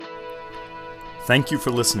Thank you for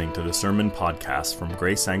listening to the sermon podcast from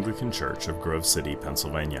Grace Anglican Church of Grove City,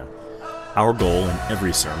 Pennsylvania. Our goal in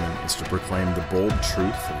every sermon is to proclaim the bold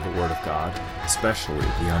truth of the Word of God, especially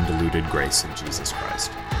the undiluted grace of Jesus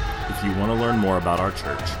Christ. If you want to learn more about our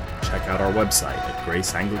church, check out our website at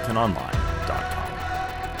graceanglicanonline.com.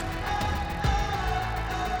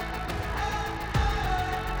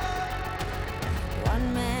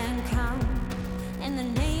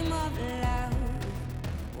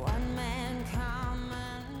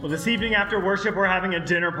 Well, this evening after worship, we're having a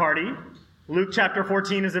dinner party. Luke chapter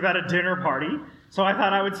 14 is about a dinner party, so I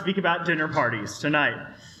thought I would speak about dinner parties tonight.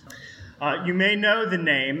 You may know the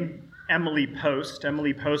name Emily Post.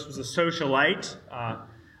 Emily Post was a socialite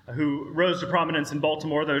who rose to prominence in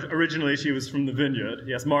Baltimore, though originally she was from the Vineyard.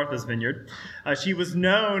 Yes, Martha's Vineyard. She was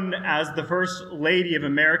known as the first lady of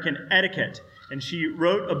American etiquette, and she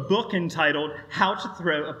wrote a book entitled How to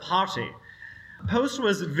Throw a Party. Post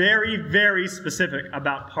was very, very specific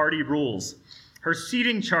about party rules. Her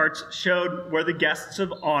seating charts showed where the guests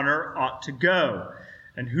of honor ought to go,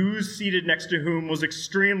 and who's seated next to whom was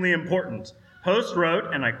extremely important. Post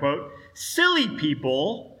wrote, and I quote, "Silly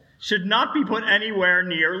people should not be put anywhere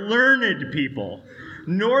near learned people,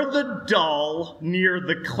 nor the dull near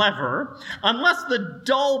the clever, unless the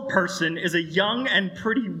dull person is a young and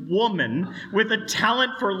pretty woman with a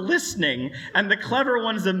talent for listening, and the clever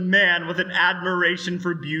one is a man with an admiration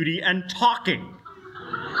for beauty and talking."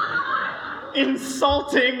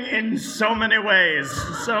 Insulting in so many ways,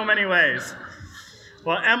 so many ways.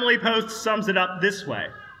 Well, Emily Post sums it up this way.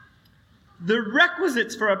 The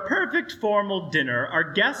requisites for a perfect formal dinner are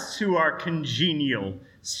guests who are congenial,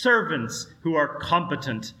 servants who are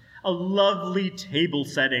competent, a lovely table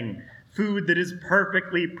setting, food that is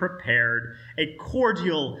perfectly prepared, a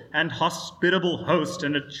cordial and hospitable host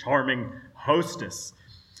and a charming hostess.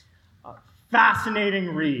 A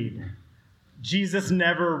fascinating read. Jesus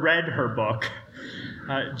never read her book.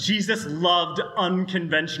 Jesus loved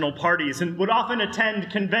unconventional parties and would often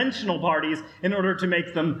attend conventional parties in order to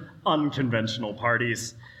make them unconventional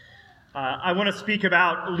parties. I want to speak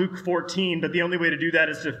about Luke 14, but the only way to do that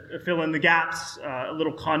is to fill in the gaps, a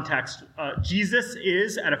little context. Jesus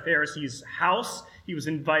is at a Pharisee's house. He was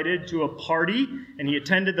invited to a party, and he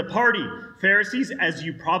attended the party. Pharisees, as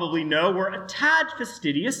you probably know, were a tad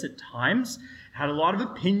fastidious at times, had a lot of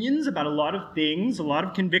opinions about a lot of things, a lot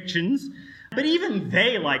of convictions, but even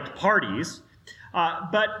they liked parties.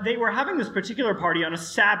 But they were having this particular party on a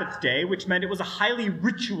Sabbath day, which meant it was a highly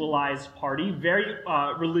ritualized party, very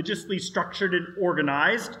religiously structured and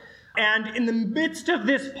organized. And in the midst of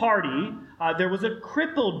this party, there was a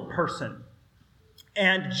crippled person.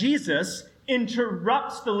 And Jesus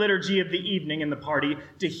interrupts the liturgy of the evening in the party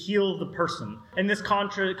to heal the person. And this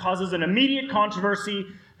causes an immediate controversy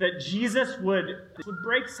that Jesus would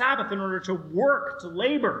break Sabbath in order to work, to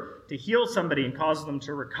labor, to heal somebody and cause them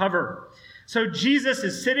to recover. So Jesus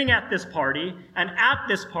is sitting at this party, and at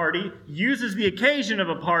this party uses the occasion of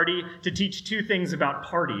a party to teach two things about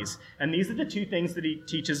parties. And these are the two things that he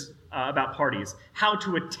teaches about parties: how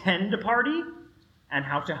to attend a party and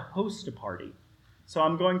how to host a party. So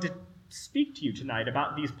I'm going to speak to you tonight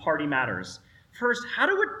about these party matters. First, how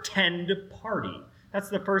to attend a party. That's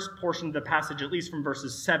the first portion of the passage, at least from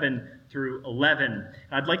verses 7 through 11.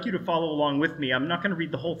 I'd like you to follow along with me. I'm not going to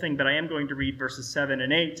read the whole thing, but I am going to read verses 7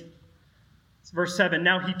 and 8. It's verse 7.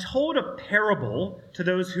 Now he told a parable to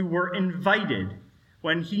those who were invited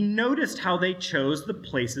when he noticed how they chose the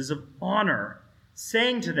places of honor,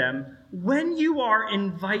 saying to them, "When you are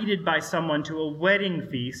invited by someone to a wedding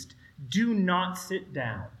feast, do not sit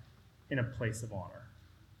down in a place of honor."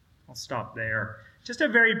 I'll stop there. Just a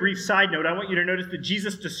very brief side note. I want you to notice that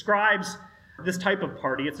Jesus describes this type of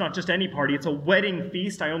party. It's not just any party. It's a wedding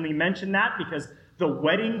feast. I only mention that because the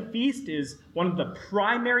wedding feast is one of the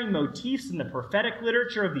primary motifs in the prophetic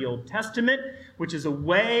literature of the Old Testament, which is a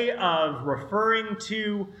way of referring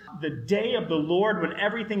to the day of the Lord when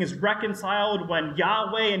everything is reconciled, when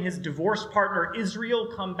Yahweh and his divorced partner Israel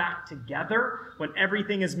come back together, when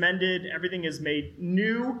everything is mended, everything is made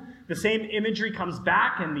new. The same imagery comes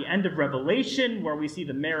back in the end of Revelation, where we see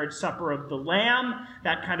the marriage supper of the Lamb.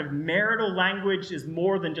 That kind of marital language is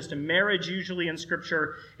more than just a marriage usually in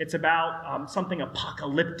Scripture. It's about something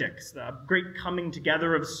apocalyptic, the great coming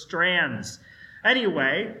together of strands.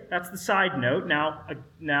 Anyway, that's the side note.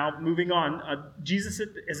 Now moving on. Jesus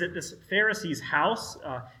is at this Pharisee's house.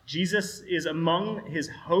 Jesus is among his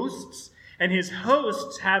hosts, and his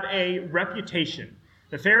hosts have a reputation.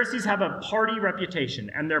 The Pharisees have a party reputation,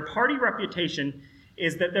 and their party reputation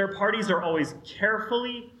is that their parties are always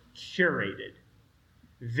carefully curated.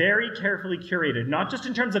 Very carefully curated, not just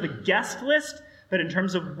in terms of a guest list, but in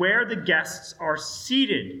terms of where the guests are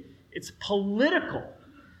seated. It's political,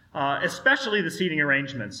 especially the seating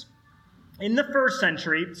arrangements. In the first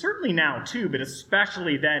century, certainly now too, but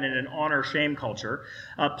especially then in an honor-shame culture,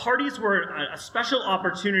 parties were a special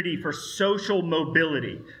opportunity for social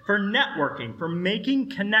mobility, for networking, for making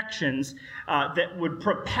connections that would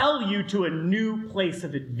propel you to a new place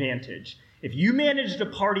of advantage. If you managed a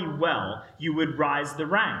party well, you would rise the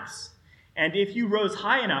ranks. And if you rose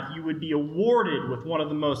high enough, you would be awarded with one of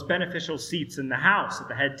the most beneficial seats in the house at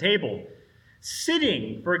the head table.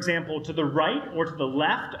 Sitting, for example, to the right or to the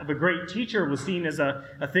left of a great teacher was seen as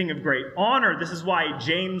a thing of great honor. This is why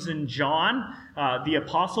James and John, the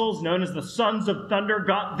apostles, known as the sons of thunder,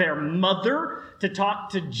 got their mother to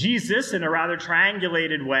talk to Jesus in a rather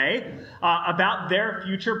triangulated way about their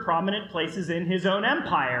future prominent places in his own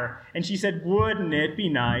empire. And she said, "Wouldn't it be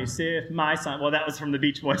nice if my son," well, that was from the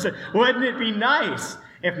Beach Boys, "Wouldn't it be nice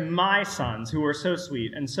if my sons, who are so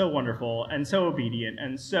sweet and so wonderful and so obedient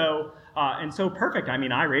and so perfect, I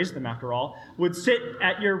mean, I raised them after all, would sit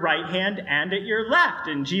at your right hand and at your left?"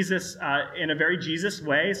 And Jesus, in a very Jesus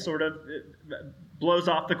way, sort of blows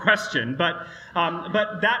off the question. But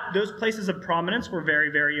those places of prominence were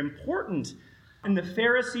very, very important. And the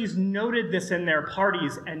Pharisees noted this in their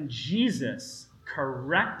parties, and Jesus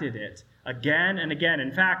corrected it again and again.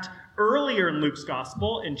 In fact, earlier in Luke's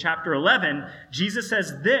gospel, in chapter 11, Jesus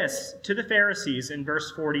says this to the Pharisees in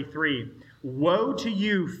verse 43, "Woe to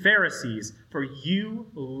you, Pharisees, for you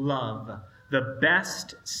love the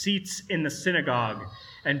best seats in the synagogue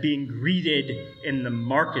and being greeted in the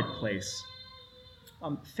marketplace."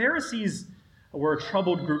 Pharisees were a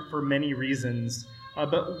troubled group for many reasons,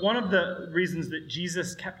 but one of the reasons that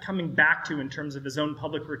Jesus kept coming back to in terms of his own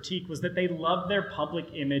public critique was that they loved their public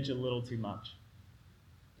image a little too much,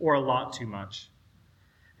 or a lot too much.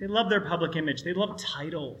 They loved their public image. They loved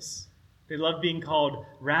titles. They loved being called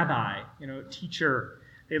rabbi, teacher.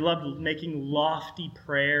 They loved making lofty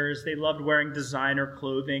prayers. They loved wearing designer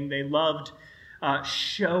clothing. They loved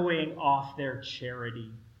showing off their charity.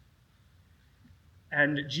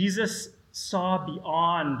 And Jesus saw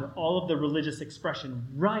beyond all of the religious expression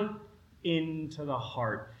right into the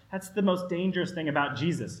heart. That's the most dangerous thing about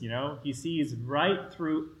Jesus, He sees right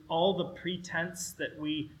through all the pretense that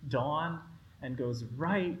we don and goes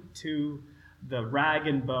right to the rag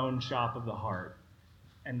and bone shop of the heart.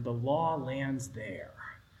 And the law lands there.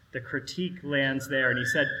 The critique lands there. And he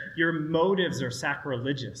said, your motives are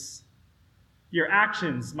sacrilegious. Your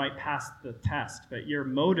actions might pass the test, but your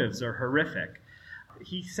motives are horrific.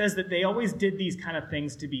 He says that they always did these kind of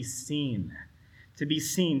things to be seen, to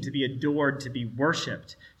be adored, to be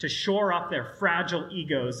worshipped, to shore up their fragile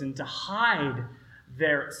egos and to hide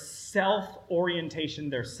their self-orientation,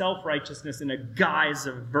 their self-righteousness in a guise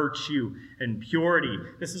of virtue and purity.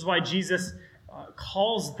 This is why Jesus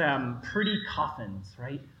calls them pretty coffins,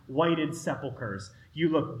 right? Whited sepulchres. You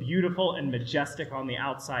look beautiful and majestic on the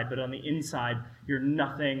outside, but on the inside, you're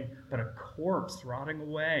nothing but a corpse rotting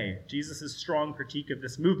away. Jesus' strong critique of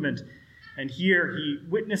this movement. And here he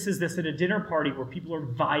witnesses this at a dinner party where people are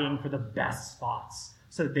vying for the best spots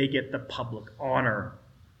so that they get the public honor.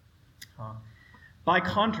 By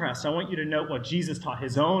contrast, I want you to note what Jesus taught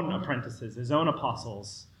his own apprentices, his own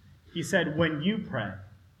apostles. He said, when you pray,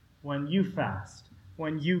 when you fast,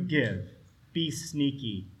 when you give, be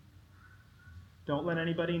sneaky. Don't let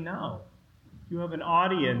anybody know. You have an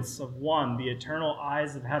audience of one, the eternal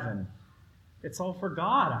eyes of heaven. It's all for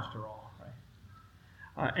God, after all,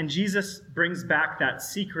 right? And Jesus brings back that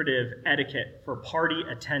secretive etiquette for party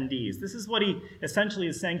attendees. This is what he essentially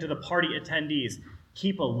is saying to the party attendees.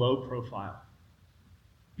 Keep a low profile.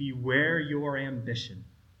 Beware your ambition.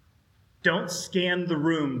 Don't scan the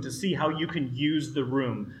room to see how you can use the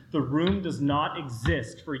room. The room does not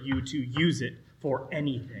exist for you to use it for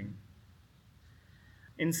anything.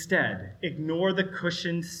 Instead, ignore the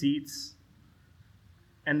cushioned seats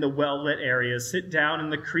and the well-lit areas. Sit down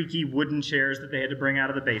in the creaky wooden chairs that they had to bring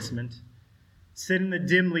out of the basement. Sit in the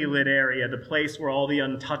dimly lit area, the place where all the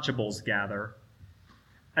untouchables gather.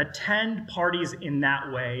 Attend parties in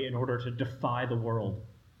that way in order to defy the world.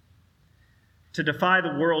 To defy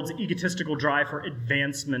the world's egotistical drive for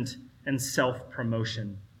advancement and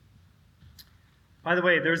self-promotion. By the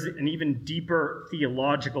way, there's an even deeper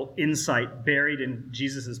theological insight buried in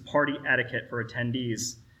Jesus' party etiquette for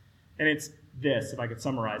attendees. And it's this, if I could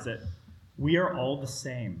summarize it. We are all the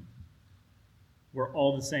same. We're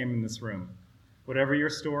all the same in this room. Whatever your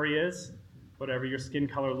story is, whatever your skin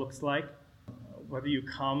color looks like, whether you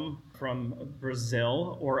come from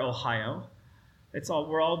Brazil or Ohio,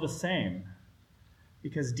 we're all the same.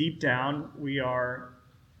 Because deep down, we are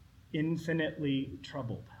infinitely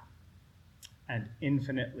troubled. and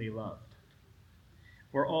infinitely loved.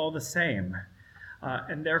 We're all the same.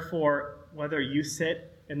 And therefore, whether you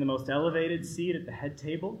sit in the most elevated seat at the head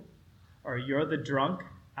table, or you're the drunk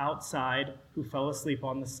outside who fell asleep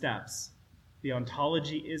on the steps, the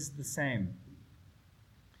ontology is the same.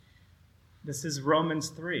 This is Romans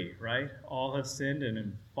 3, right? All have sinned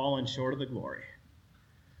and fallen short of the glory.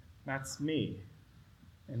 That's me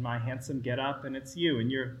in my handsome get up, and it's you and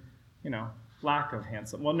your, lack of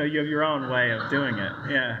handsome. Well, no, you have your own way of doing it.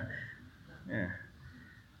 Yeah.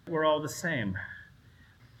 We're all the same.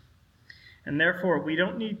 And therefore, we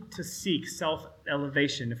don't need to seek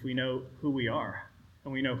self-elevation if we know who we are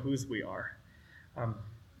and we know whose we are.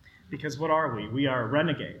 Because what are we? We are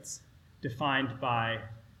renegades, defined by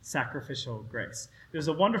sacrificial grace. There's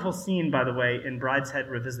a wonderful scene, by the way, in Brideshead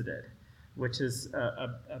Revisited, which is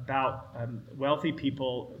about wealthy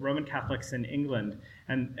people, Roman Catholics in England,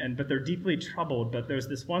 but they're deeply troubled. But there's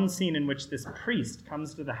this one scene in which this priest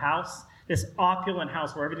comes to the house, this opulent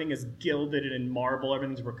house where everything is gilded and in marble,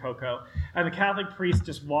 everything's rococo, and the Catholic priest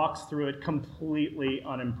just walks through it completely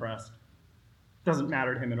unimpressed. Doesn't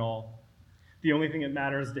matter to him at all. The only thing that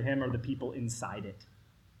matters to him are the people inside it.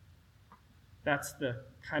 That's the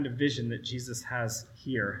kind of vision that Jesus has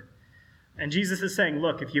here. And Jesus is saying,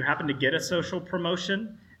 look, if you happen to get a social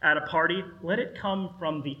promotion at a party, let it come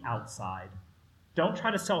from the outside. Don't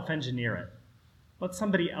try to self-engineer it. Let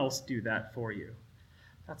somebody else do that for you.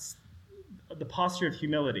 That's the posture of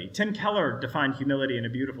humility. Tim Keller defined humility in a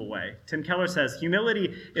beautiful way. Tim Keller says,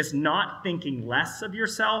 humility is not thinking less of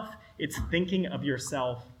yourself, it's thinking of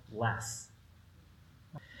yourself less.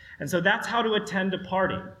 And so that's how to attend a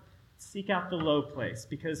party. Seek out the low place,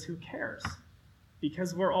 because who cares?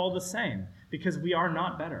 Because we're all the same, because we are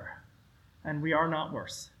not better, and we are not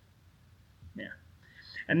worse. Yeah.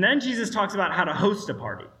 And then Jesus talks about how to host a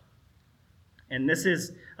party. And this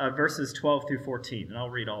is verses 12 through 14, and I'll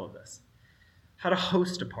read all of this. How to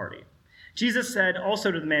host a party. Jesus said also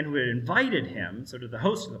to the man who had invited him, so to the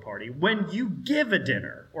host of the party, when you give a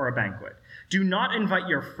dinner or a banquet, do not invite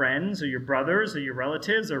your friends or your brothers or your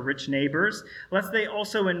relatives or rich neighbors, lest they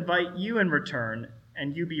also invite you in return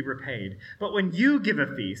and you be repaid. But when you give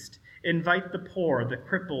a feast, invite the poor, the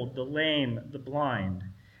crippled, the lame, the blind,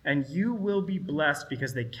 and you will be blessed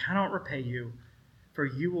because they cannot repay you, for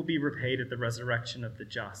you will be repaid at the resurrection of the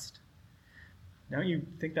just. Don't you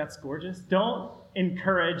think that's gorgeous? Don't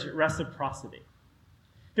encourage reciprocity.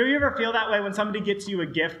 Do you ever feel that way when somebody gets you a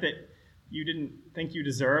gift that you didn't think you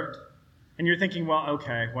deserved? And you're thinking, well,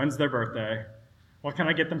 okay, when's their birthday? What can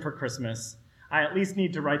I get them for Christmas? I at least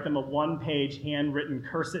need to write them a one-page handwritten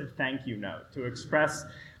cursive thank you note to express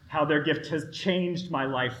how their gift has changed my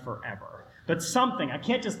life forever. But something, I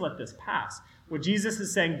can't just let this pass. What Jesus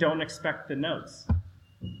is saying, don't expect the notes.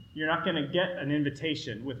 You're not going to get an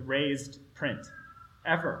invitation with raised print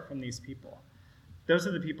ever from these people. Those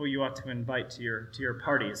are the people you ought to invite to your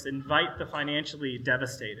parties. Invite the financially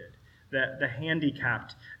devastated, the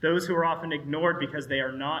handicapped, those who are often ignored because they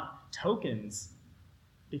are not tokens,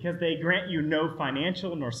 because they grant you no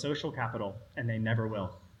financial nor social capital, and they never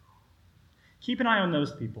will. Keep an eye on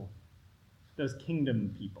those people, those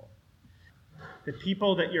kingdom people, the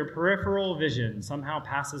people that your peripheral vision somehow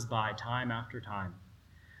passes by time after time.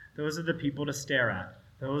 Those are the people to stare at.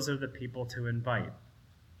 Those are the people to invite.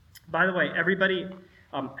 By the way, everybody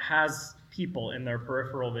has people in their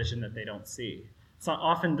peripheral vision that they don't see. It's not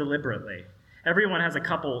often deliberately. Everyone has a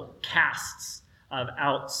couple castes of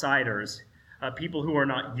outsiders, people who are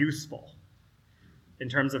not useful in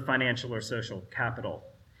terms of financial or social capital.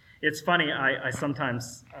 It's funny, I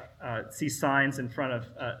sometimes see signs in front of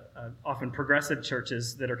often progressive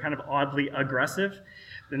churches that are kind of oddly aggressive.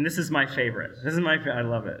 And this is my favorite. I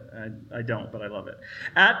love it. I don't, but I love it.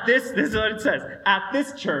 This is what it says. At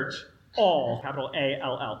this church, all, capital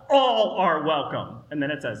A-L-L, all are welcome. And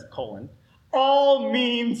then it says, colon, all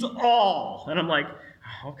means all. And I'm like,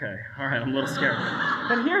 okay, all right, I'm a little scared.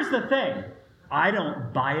 But here's the thing. I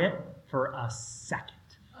don't buy it for a second.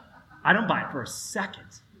 I don't buy it for a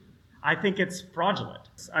second. I think it's fraudulent.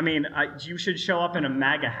 I mean, you should show up in a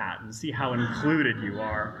MAGA hat and see how included you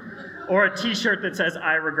are. Or a t-shirt that says,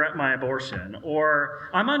 I regret my abortion. Or,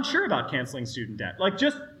 I'm unsure about canceling student debt. Like,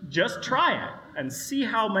 just try it and see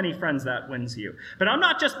how many friends that wins you. But I'm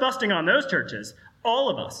not just busting on those churches. All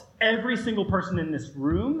of us, every single person in this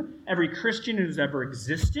room, every Christian who's ever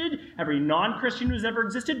existed, every non-Christian who's ever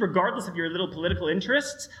existed, regardless of your little political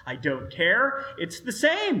interests, I don't care. It's the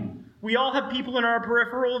same. We all have people in our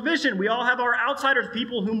peripheral vision. We all have our outsiders,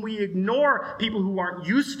 people whom we ignore, people who aren't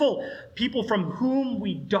useful, people from whom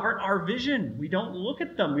we dart our vision. We don't look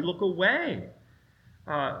at them. We look away.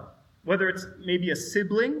 Whether it's maybe a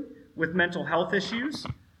sibling with mental health issues,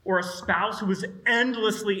 or a spouse who is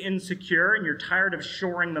endlessly insecure and you're tired of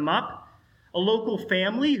shoring them up, a local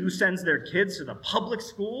family who sends their kids to the public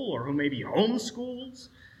school or who maybe homeschools,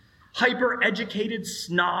 hyper-educated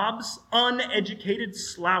snobs, uneducated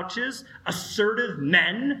slouches, assertive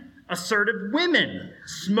men, assertive women,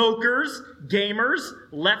 smokers, gamers,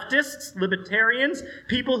 leftists, libertarians,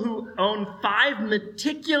 people who own 5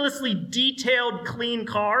 meticulously detailed clean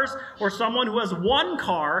cars, or someone who has 1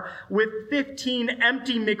 car with 15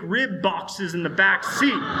 empty McRib boxes in the back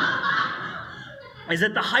seat. Is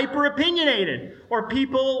it the hyper-opinionated, or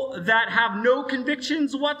people that have no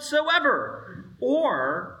convictions whatsoever?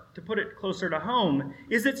 Or, to put it closer to home,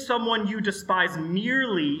 is it someone you despise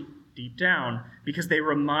merely deep down because they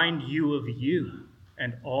remind you of you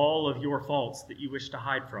and all of your faults that you wish to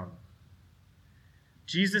hide from?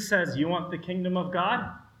 Jesus says, you want the kingdom of God?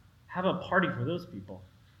 Have a party for those people.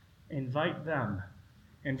 Invite them.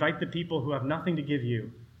 Invite the people who have nothing to give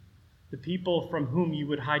you, the people from whom you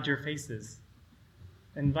would hide your faces.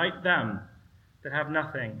 Invite them that have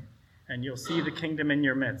nothing, and you'll see the kingdom in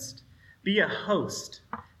your midst. Be a host.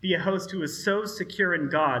 Be a host who is so secure in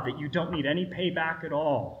God that you don't need any payback at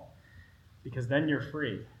all, because then you're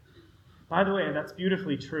free. By the way, that's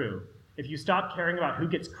beautifully true. If you stop caring about who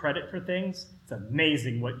gets credit for things, it's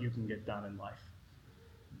amazing what you can get done in life.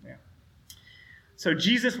 Yeah. So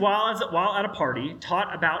Jesus, while at a party,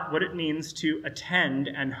 taught about what it means to attend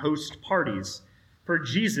and host parties. For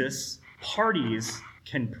Jesus, parties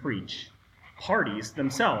can preach. Parties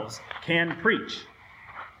themselves can preach.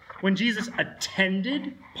 When Jesus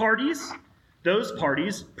attended parties, those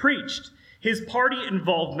parties preached. His party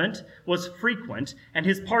involvement was frequent, and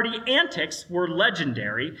his party antics were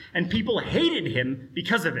legendary, and people hated him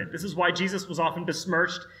because of it. This is why Jesus was often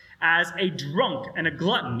besmirched as a drunk and a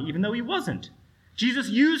glutton, even though he wasn't. Jesus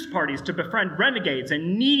used parties to befriend renegades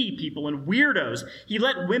and needy people and weirdos. He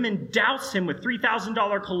let women douse him with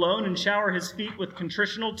 $3,000 cologne and shower his feet with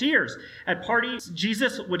contritional tears. At parties,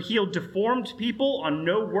 Jesus would heal deformed people on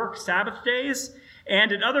no-work Sabbath days.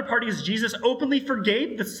 And at other parties, Jesus openly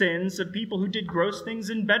forgave the sins of people who did gross things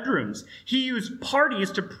in bedrooms. He used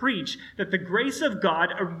parties to preach that the grace of God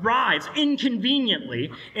arrives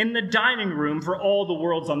inconveniently in the dining room for all the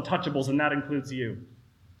world's untouchables, and that includes you.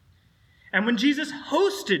 And when Jesus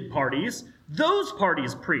hosted parties, those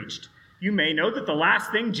parties preached. You may know that the last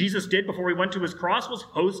thing Jesus did before he went to his cross was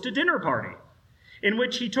host a dinner party, in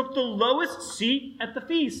which he took the lowest seat at the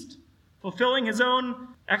feast, fulfilling his own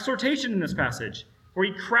exhortation in this passage, where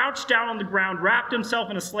he crouched down on the ground, wrapped himself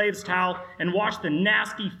in a slave's towel, and washed the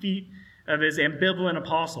nasty feet of his ambivalent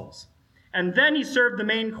apostles. And then he served the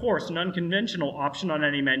main course, an unconventional option on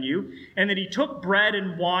any menu, and then he took bread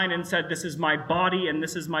and wine and said, "This is my body and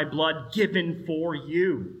this is my blood given for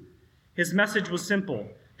you." His message was simple.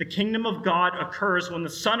 The kingdom of God occurs when the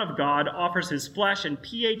Son of God offers his flesh and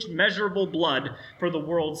pH measurable blood for the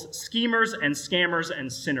world's schemers and scammers and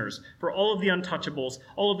sinners, for all of the untouchables,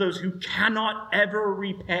 all of those who cannot ever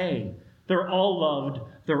repay. They're all loved.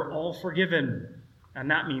 They're all forgiven. And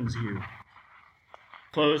that means you.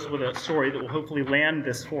 Close with a story that will hopefully land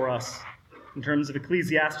this for us in terms of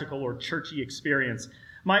ecclesiastical or churchy experience.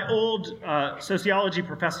 My old sociology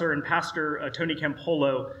professor and pastor, Tony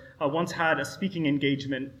Campolo, once had a speaking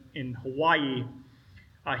engagement in Hawaii.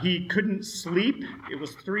 He couldn't sleep. It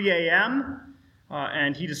was 3 a.m.,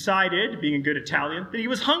 and he decided, being a good Italian, that he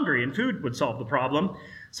was hungry and food would solve the problem.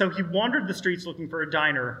 So he wandered the streets looking for a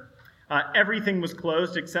diner. Everything was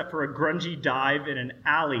closed except for a grungy dive in an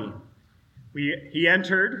alley. He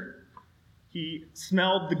entered. He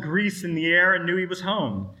smelled the grease in the air and knew he was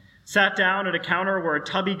home. Sat down at a counter where a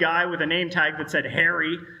tubby guy with a name tag that said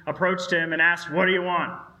Harry approached him and asked, "What do you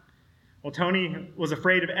want?" Well, Tony was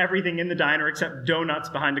afraid of everything in the diner except donuts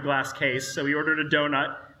behind a glass case, so he ordered a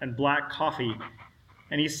donut and black coffee.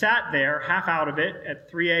 And he sat there, half out of it,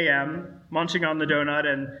 at 3 a.m., munching on the donut,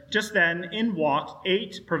 and just then, in walked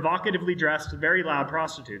 8 provocatively dressed, very loud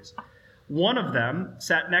prostitutes. One of them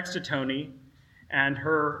sat next to Tony, and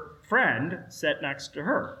her friend sat next to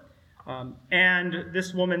her. And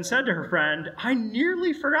this woman said to her friend, "I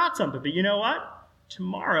nearly forgot something, but you know what?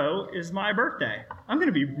 Tomorrow is my birthday. I'm going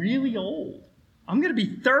to be really old. I'm going to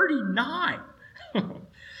be 39.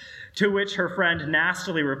 To which her friend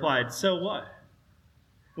nastily replied, "So what?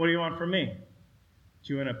 What do you want from me?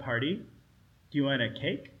 Do you want a party? Do you want a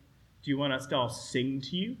cake? Do you want us to all sing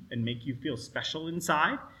to you and make you feel special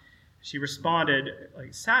inside?" She responded,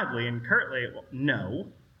 sadly and curtly, "Well,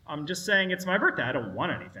 no, I'm just saying it's my birthday. I don't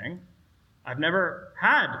want anything. I've never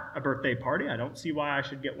had a birthday party. I don't see why I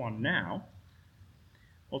should get one now."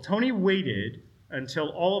 Well, Tony waited until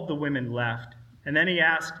all of the women left And then he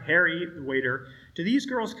asked Harry, the waiter, do these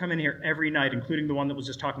girls come in here every night, including the one that was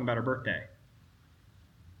just talking about her birthday?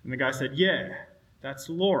 And the guy said, yeah, that's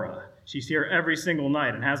Laura. She's here every single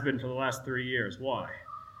night and has been for the last 3 years. Why?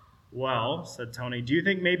 Well, said Tony, do you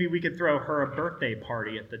think maybe we could throw her a birthday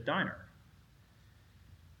party at the diner?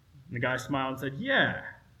 And the guy smiled and said, yeah,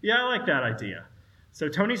 I like that idea. So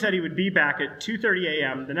Tony said he would be back at 2:30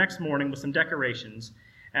 a.m. the next morning with some decorations,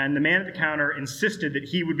 and the man at the counter insisted that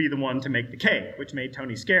he would be the one to make the cake, which made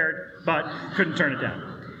Tony scared, but couldn't turn it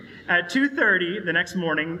down. At 2:30 the next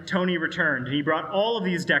morning, Tony returned, and he brought all of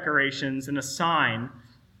these decorations and a sign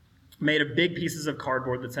made of big pieces of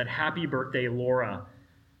cardboard that said, Happy Birthday, Laura.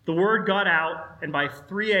 The word got out, and by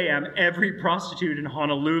 3 a.m., every prostitute in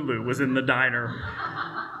Honolulu was in the diner.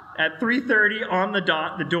 At 3:30 on the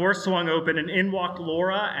dot, the door swung open, and in walked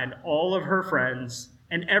Laura and all of her friends,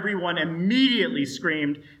 and everyone immediately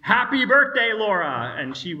screamed, Happy birthday, Laura!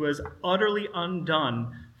 And she was utterly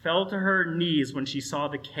undone, fell to her knees when she saw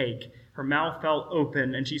the cake. Her mouth fell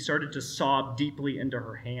open, and she started to sob deeply into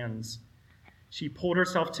her hands. She pulled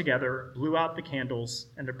herself together, blew out the candles,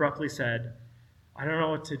 and abruptly said, I don't know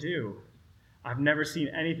what to do. I've never seen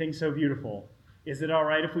anything so beautiful. Is it all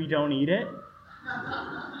right if we don't eat it?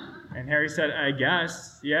 And Harry said, I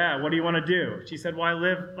guess. Yeah, what do you want to do? She said, well, I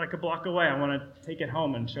live like a block away. I want to take it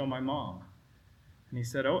home and show my mom. And he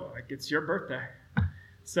said, oh, it's your birthday.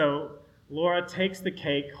 So Laura takes the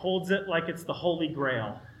cake, holds it like it's the Holy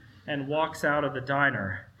Grail, and walks out of the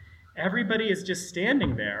diner. Everybody is just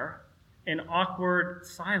standing there in awkward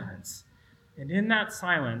silence. And in that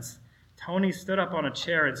silence, Tony stood up on a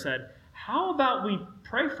chair and said, how about we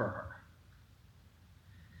pray for her?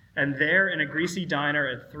 And there in a greasy diner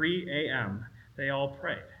at 3 a.m., they all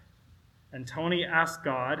prayed. And Tony asked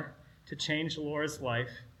God to change Laura's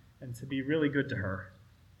life and to be really good to her.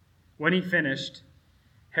 When he finished,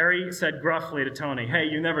 Harry said gruffly to Tony, hey,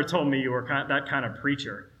 you never told me you were that kind of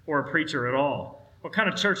preacher, or a preacher at all. What kind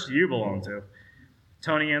of church do you belong to?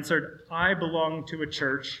 Tony answered, I belong to a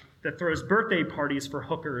church that throws birthday parties for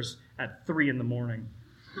hookers at 3 in the morning.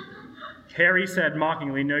 Harry said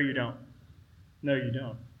mockingly, no, you don't. No, you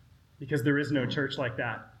don't. Because there is no church like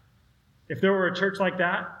that. If there were a church like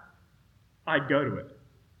that, I'd go to it.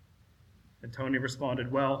 And Tony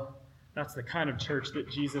responded, well, that's the kind of church that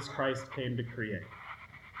Jesus Christ came to create.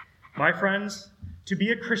 My friends, to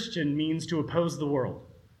be a Christian means to oppose the world.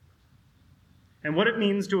 And what it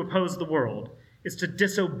means to oppose the world is to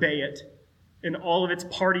disobey it in all of its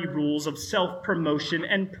party rules of self-promotion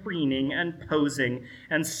and preening and posing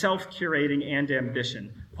and self-curating and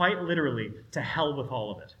ambition. Quite literally, to hell with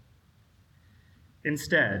all of it.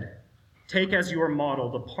 Instead, take as your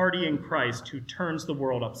model the partying Christ who turns the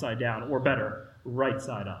world upside down, or better, right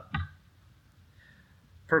side up.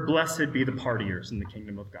 For blessed be the partiers in the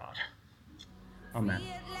kingdom of God. Amen.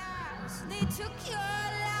 They took your